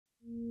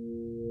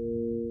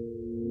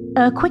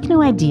A quick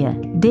new idea,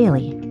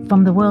 daily,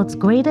 from the world's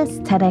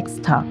greatest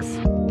TEDx talks.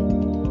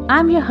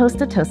 I'm your host,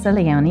 Atossa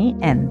Leoni,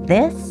 and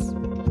this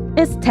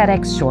is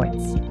TEDx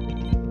Shorts.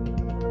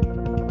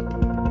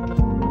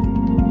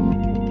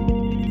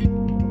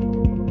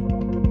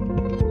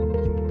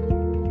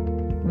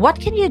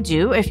 What can you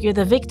do if you're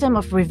the victim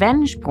of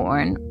revenge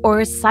porn or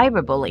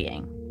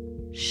cyberbullying?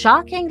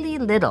 Shockingly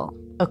little,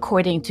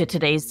 according to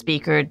today's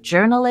speaker,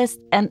 journalist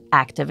and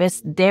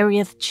activist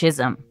Darieth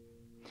Chisolm.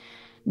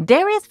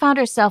 Darieth found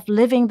herself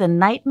living the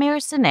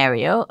nightmare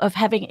scenario of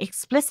having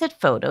explicit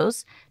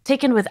photos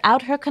taken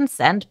without her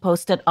consent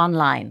posted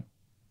online.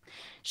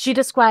 She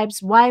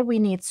describes why we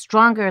need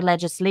stronger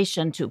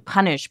legislation to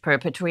punish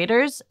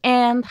perpetrators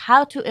and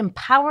how to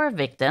empower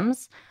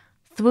victims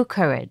through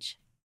courage.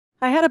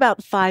 I had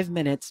about 5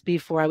 minutes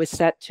before I was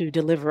set to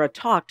deliver a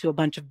talk to a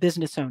bunch of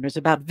business owners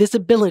about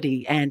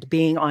visibility and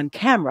being on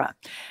camera.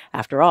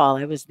 After all,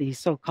 I was the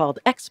so-called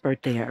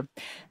expert there,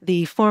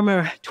 the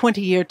former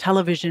 20-year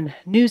television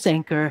news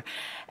anchor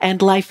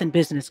and life and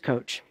business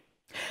coach.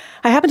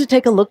 I happened to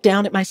take a look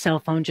down at my cell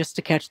phone just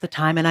to catch the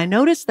time, and I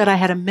noticed that I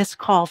had a missed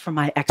call from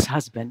my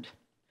ex-husband.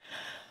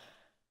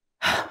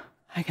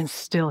 I can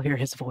still hear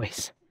his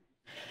voice.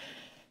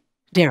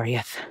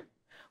 Darieth,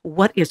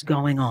 what is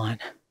going on?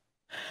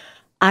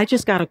 I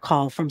just got a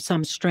call from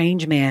some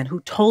strange man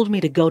who told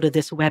me to go to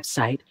this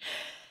website,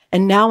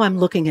 and now I'm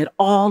looking at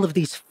all of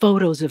these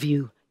photos of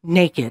you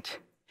naked.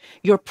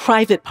 Your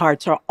private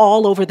parts are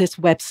all over this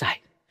website.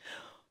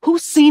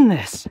 Who's seen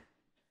this?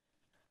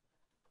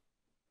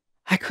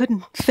 I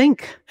couldn't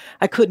think.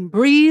 I couldn't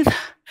breathe.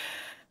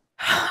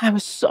 I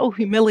was so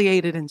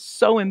humiliated and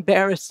so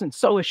embarrassed and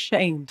so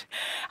ashamed.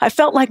 I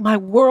felt like my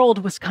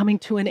world was coming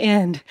to an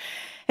end.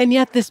 And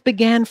yet this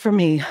began for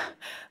me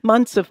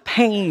months of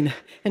pain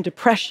and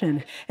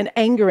depression and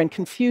anger and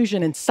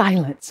confusion and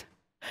silence.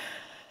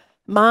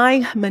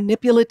 My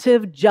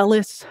manipulative,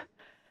 jealous,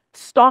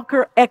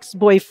 stalker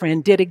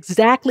ex-boyfriend did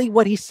exactly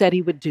what he said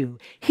he would do.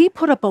 He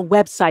put up a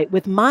website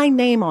with my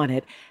name on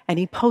it, and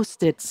he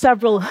posted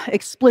several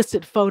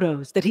explicit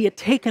photos that he had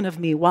taken of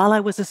me while I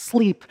was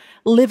asleep,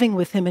 living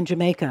with him in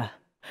Jamaica.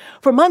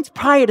 For months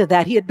prior to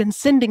that, he had been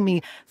sending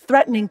me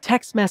threatening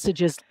text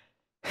messages.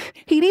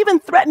 He'd even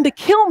threatened to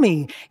kill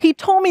me. He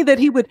told me that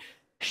he would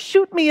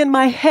shoot me in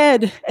my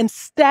head and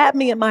stab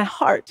me in my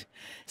heart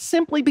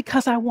simply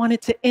because I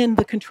wanted to end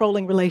the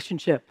controlling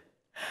relationship.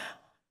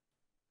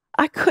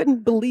 I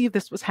couldn't believe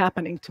this was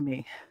happening to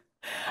me.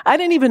 I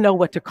didn't even know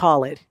what to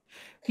call it.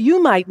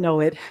 You might know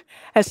it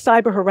as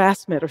cyber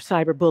harassment or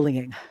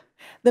cyberbullying.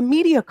 The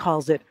media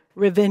calls it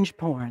revenge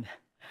porn.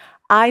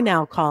 I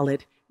now call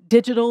it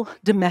digital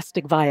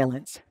domestic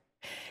violence.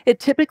 It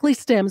typically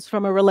stems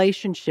from a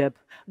relationship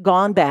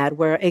gone bad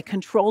where a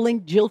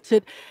controlling,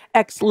 jilted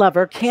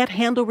ex-lover can't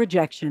handle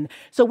rejection.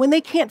 So when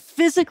they can't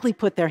physically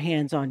put their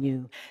hands on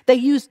you, they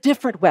use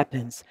different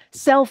weapons,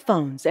 cell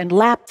phones and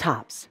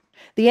laptops.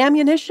 The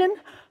ammunition?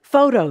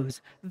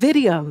 Photos,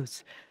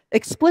 videos,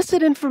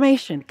 explicit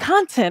information,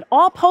 content,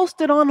 all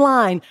posted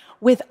online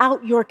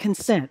without your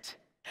consent.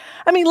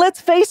 I mean,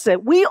 let's face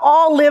it, we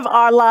all live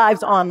our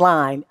lives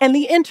online, and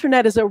the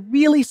internet is a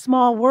really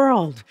small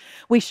world.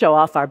 We show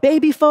off our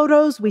baby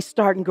photos, we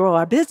start and grow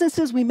our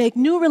businesses, we make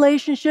new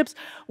relationships.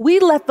 We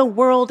let the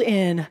world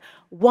in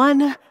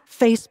one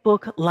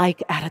Facebook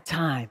like at a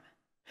time.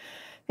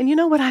 And you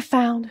know what I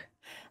found?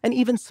 An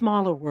even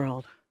smaller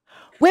world.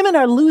 Women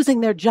are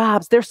losing their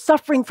jobs. They're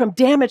suffering from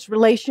damaged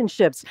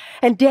relationships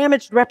and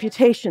damaged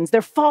reputations.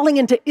 They're falling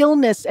into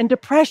illness and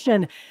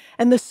depression,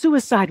 and the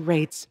suicide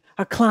rates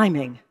are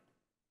climbing.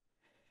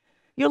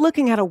 You're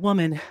looking at a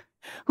woman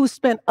who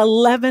spent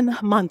 11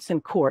 months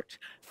in court,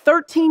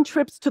 13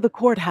 trips to the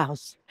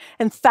courthouse,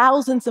 and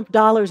thousands of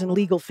dollars in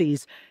legal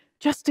fees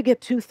just to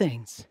get two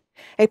things: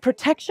 a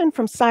protection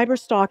from cyber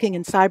stalking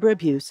and cyber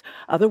abuse,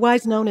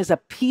 otherwise known as a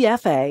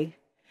PFA,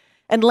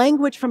 and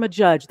language from a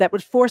judge that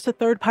would force a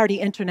third-party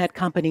internet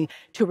company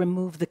to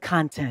remove the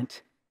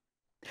content.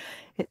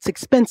 It's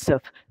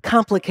expensive,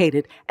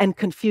 complicated, and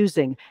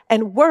confusing.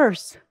 And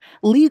worse,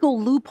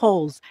 legal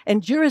loopholes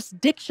and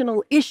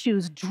jurisdictional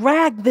issues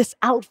dragged this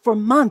out for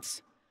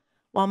months,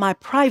 while my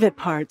private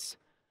parts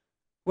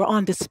were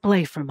on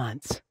display for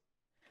months.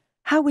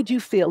 How would you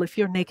feel if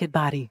your naked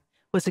body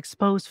was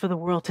exposed for the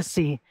world to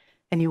see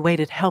and you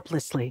waited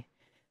helplessly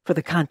for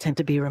the content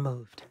to be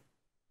removed?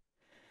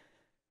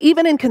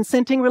 Even in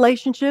consenting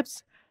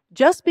relationships,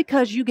 just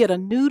because you get a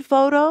nude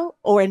photo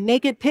or a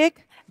naked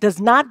pic does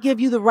not give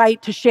you the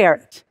right to share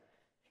it,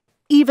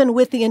 even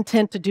with the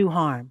intent to do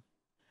harm.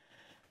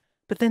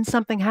 But then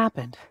something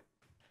happened.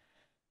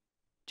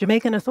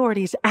 Jamaican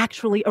authorities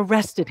actually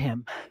arrested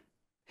him.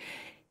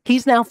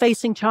 He's now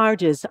facing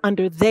charges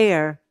under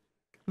their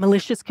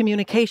Malicious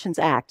Communications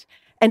Act,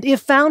 and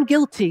if found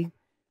guilty,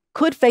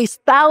 could face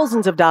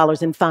thousands of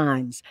dollars in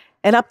fines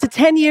and up to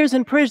 10 years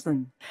in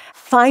prison.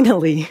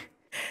 Finally,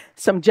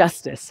 some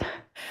justice.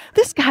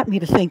 This got me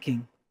to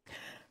thinking,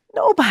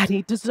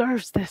 nobody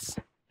deserves this.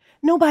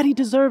 Nobody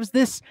deserves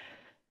this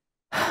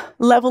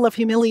level of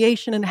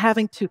humiliation and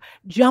having to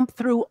jump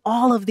through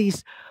all of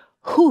these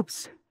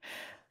hoops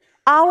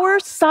Our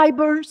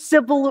cyber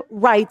civil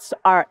rights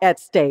are at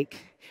stake.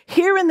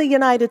 Here in the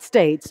United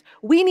States,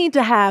 we need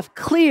to have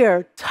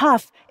clear,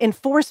 tough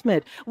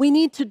enforcement. We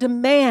need to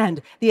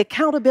demand the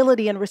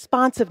accountability and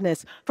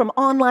responsiveness from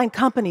online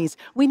companies.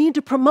 We need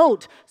to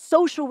promote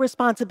social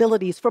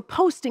responsibilities for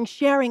posting,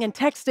 sharing, and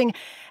texting.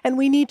 And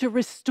we need to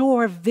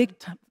restore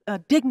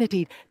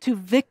dignity to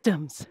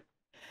victims.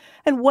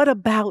 And what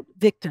about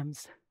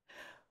victims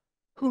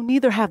who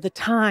neither have the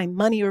time,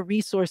 money, or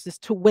resources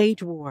to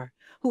wage war,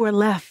 who are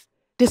left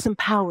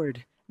disempowered,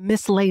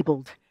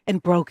 mislabeled,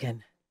 and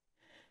broken?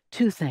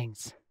 Two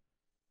things.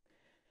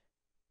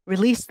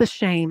 Release the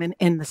shame and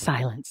end the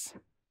silence.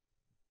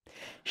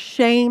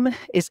 Shame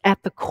is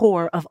at the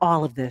core of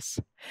all of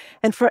this.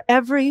 And for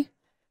every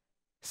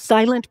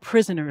silent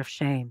prisoner of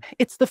shame,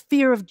 it's the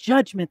fear of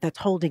judgment that's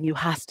holding you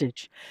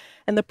hostage.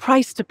 And the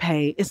price to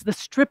pay is the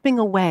stripping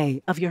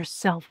away of your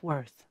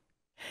self-worth.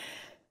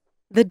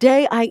 The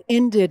day I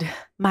ended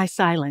my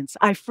silence,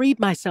 I freed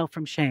myself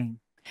from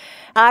shame.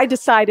 I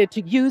decided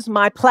to use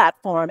my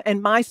platform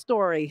and my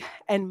story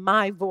and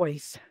my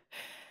voice.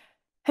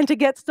 And to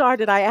get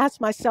started, I asked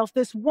myself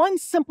this one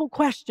simple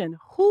question: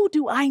 who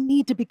do I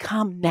need to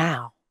become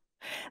now?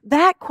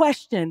 That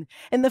question,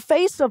 in the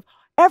face of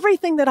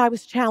everything that I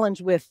was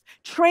challenged with,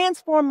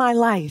 transformed my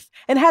life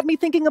and had me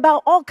thinking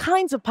about all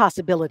kinds of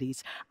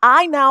possibilities.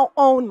 I now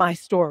own my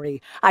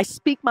story. I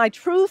speak my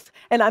truth,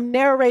 and I'm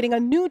narrating a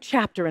new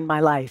chapter in my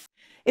life.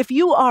 If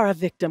you are a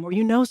victim or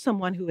you know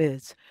someone who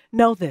is,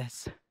 know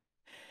this.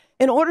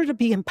 In order to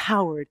be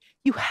empowered,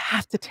 you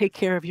have to take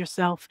care of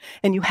yourself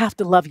and you have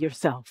to love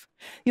yourself.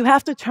 You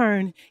have to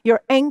turn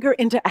your anger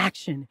into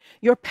action,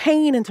 your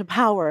pain into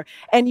power,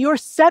 and your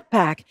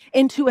setback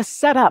into a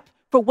setup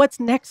for what's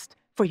next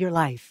for your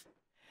life.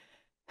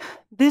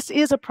 This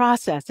is a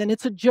process, and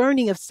it's a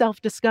journey of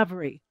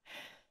self-discovery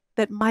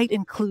that might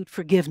include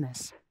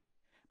forgiveness,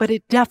 but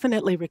it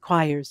definitely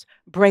requires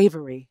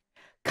bravery,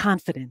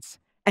 confidence,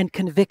 and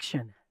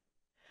conviction.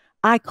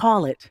 I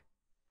call it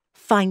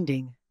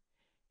finding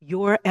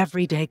your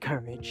everyday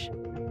courage.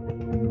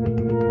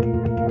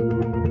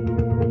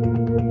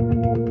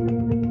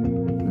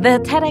 The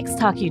TEDx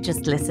talk you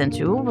just listened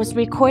to was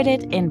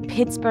recorded in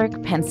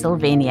Pittsburgh,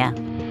 Pennsylvania.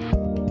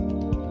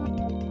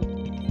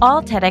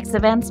 All TEDx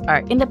events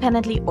are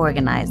independently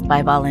organized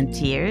by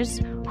volunteers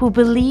who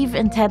believe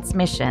in TED's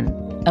mission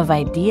of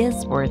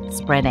ideas worth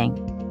spreading.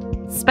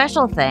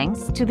 Special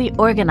thanks to the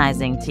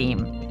organizing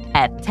team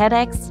at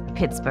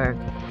TEDxPittsburgh.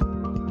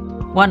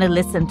 Want to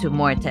listen to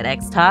more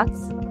TEDx talks?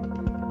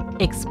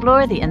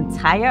 Explore the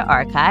entire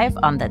archive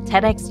on the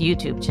TEDx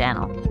YouTube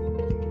channel.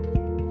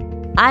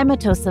 I'm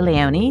Atossa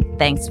Leoni.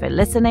 Thanks for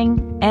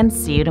listening, and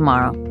see you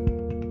tomorrow.